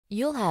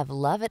You'll have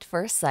love at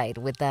first sight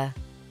with the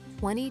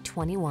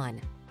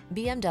 2021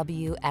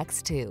 BMW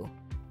X2.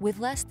 With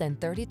less than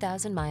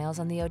 30,000 miles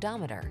on the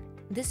odometer,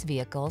 this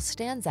vehicle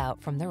stands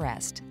out from the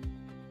rest.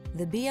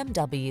 The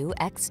BMW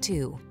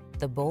X2,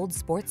 the bold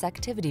sports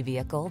activity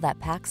vehicle that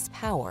packs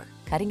power,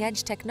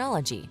 cutting-edge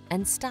technology,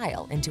 and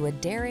style into a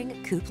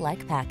daring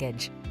coupe-like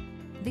package.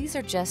 These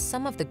are just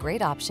some of the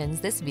great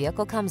options this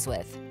vehicle comes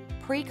with: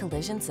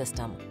 pre-collision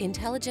system,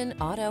 intelligent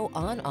auto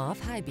on-off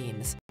high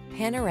beams,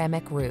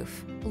 panoramic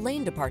roof,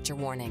 lane departure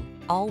warning,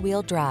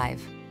 all-wheel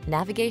drive,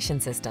 navigation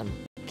system,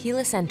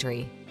 keyless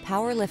entry,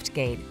 power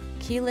liftgate,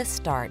 keyless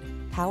start,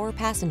 power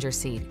passenger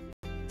seat.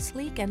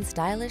 Sleek and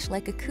stylish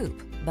like a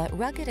coupe, but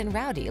rugged and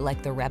rowdy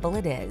like the rebel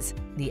it is.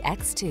 The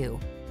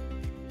X2.